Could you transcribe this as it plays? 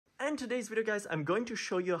And today's video, guys, I'm going to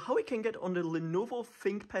show you how we can get on the Lenovo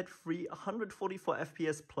ThinkPad 3 144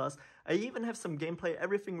 FPS plus. I even have some gameplay,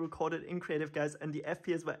 everything recorded in Creative, guys, and the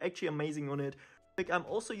FPS were actually amazing on it. I'm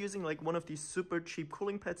also using one of these super cheap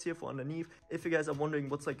cooling pads here for underneath. If you guys are wondering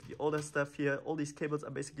what's the older stuff here, all these cables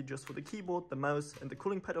are basically just for the keyboard, the mouse, and the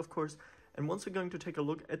cooling pad, of course. And once we're going to take a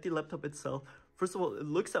look at the laptop itself, first of all, it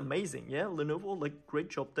looks amazing. Yeah, Lenovo, great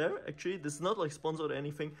job there. Actually, this is not sponsored or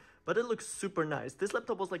anything, but it looks super nice. This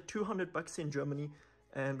laptop was $200 in Germany,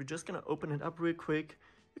 and we're just gonna open it up real quick.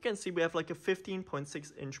 You can see we have a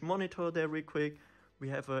 15.6-inch monitor there real quick. We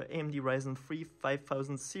have a AMD Ryzen 3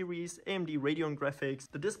 5000 series, AMD Radeon graphics.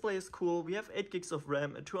 The display is cool. We have 8 gigs of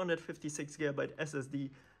RAM, a 256 GB SSD,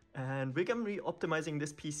 and we're gonna be optimizing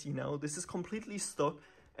this PC now. This is completely stock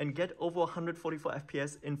and get over 144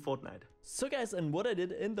 FPS in Fortnite. So guys, and what I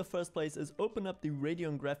did in the first place is open up the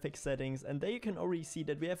Radeon graphics settings, and there you can already see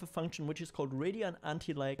that we have a function which is called Radeon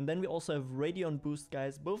Anti-Lag, and then we also have Radeon Boost,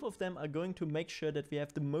 guys. Both of them are going to make sure that we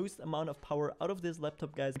have the most amount of power out of this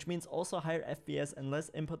laptop, guys, which means also higher FPS and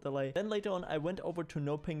less input delay. Then later on I went over to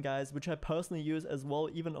no ping, guys, which I personally use as well,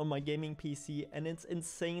 even on my gaming PC, and it's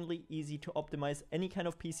insanely easy to optimize any kind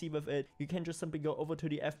of PC with it. You can just simply go over to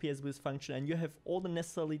the FPS Boost function and you have all the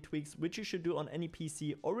necessary tweaks which you should do on any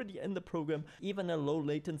PC already in the program, even a low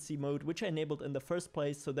latency mode which I enabled in the first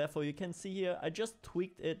place. So therefore you can see here I just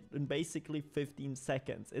tweaked it in basically 15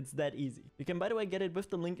 seconds. It's that easy. You can, by the way, get it with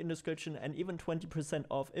the link in the description and even 20%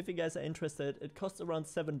 off if you guys are interested. It costs around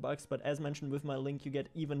 $7, but as mentioned with my link you get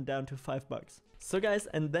even down to $5. So guys,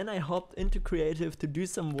 and then I hopped into creative to do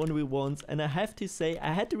some 1v1s, and I have to say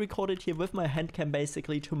I had to record it here with my hand cam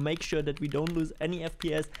basically to make sure that we don't lose any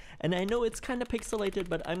FPS. And I know it's kind of pixelated,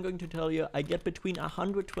 but I'm going to tell you I get between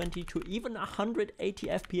 120 to even 180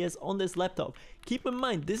 FPS on this laptop. Keep in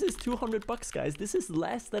mind, this is $200, guys. This is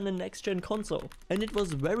less than a next gen console, and it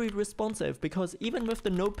was very responsive because even with the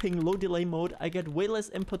no ping low delay mode I get way less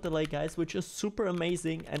input delay, guys, which is super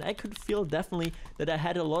amazing. And I could feel definitely that I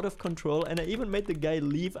had a lot of control, and I even made the guy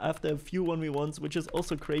leave after a few 1v1s, which is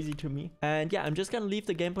also crazy to me. And yeah, I'm just gonna leave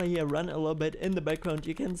the gameplay here run a little bit in the background.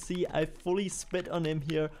 You can see I fully spit on him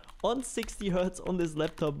here on 60 Hz on this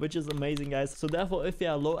laptop, which is amazing, guys. So therefore, if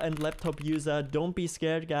you're a low-end laptop user, don't be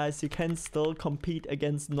scared, guys. You can still compete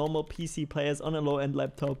against normal PC players on a low-end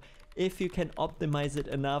laptop if you can optimize it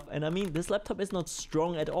enough. And I mean, this laptop is not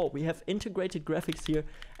strong at all. We have integrated graphics here,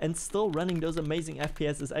 and still running those amazing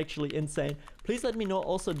FPS is actually insane. Please let me know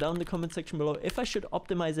also down in the comment section below if I should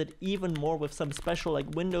optimize it even more with some special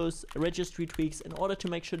Windows registry tweaks in order to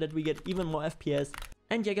make sure that we get even more FPS.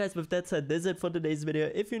 And yeah, guys, with that said, this is it for today's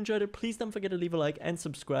video. If you enjoyed it, please don't forget to leave a like and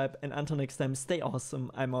subscribe. And until next time, stay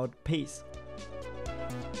awesome. I'm out. Peace.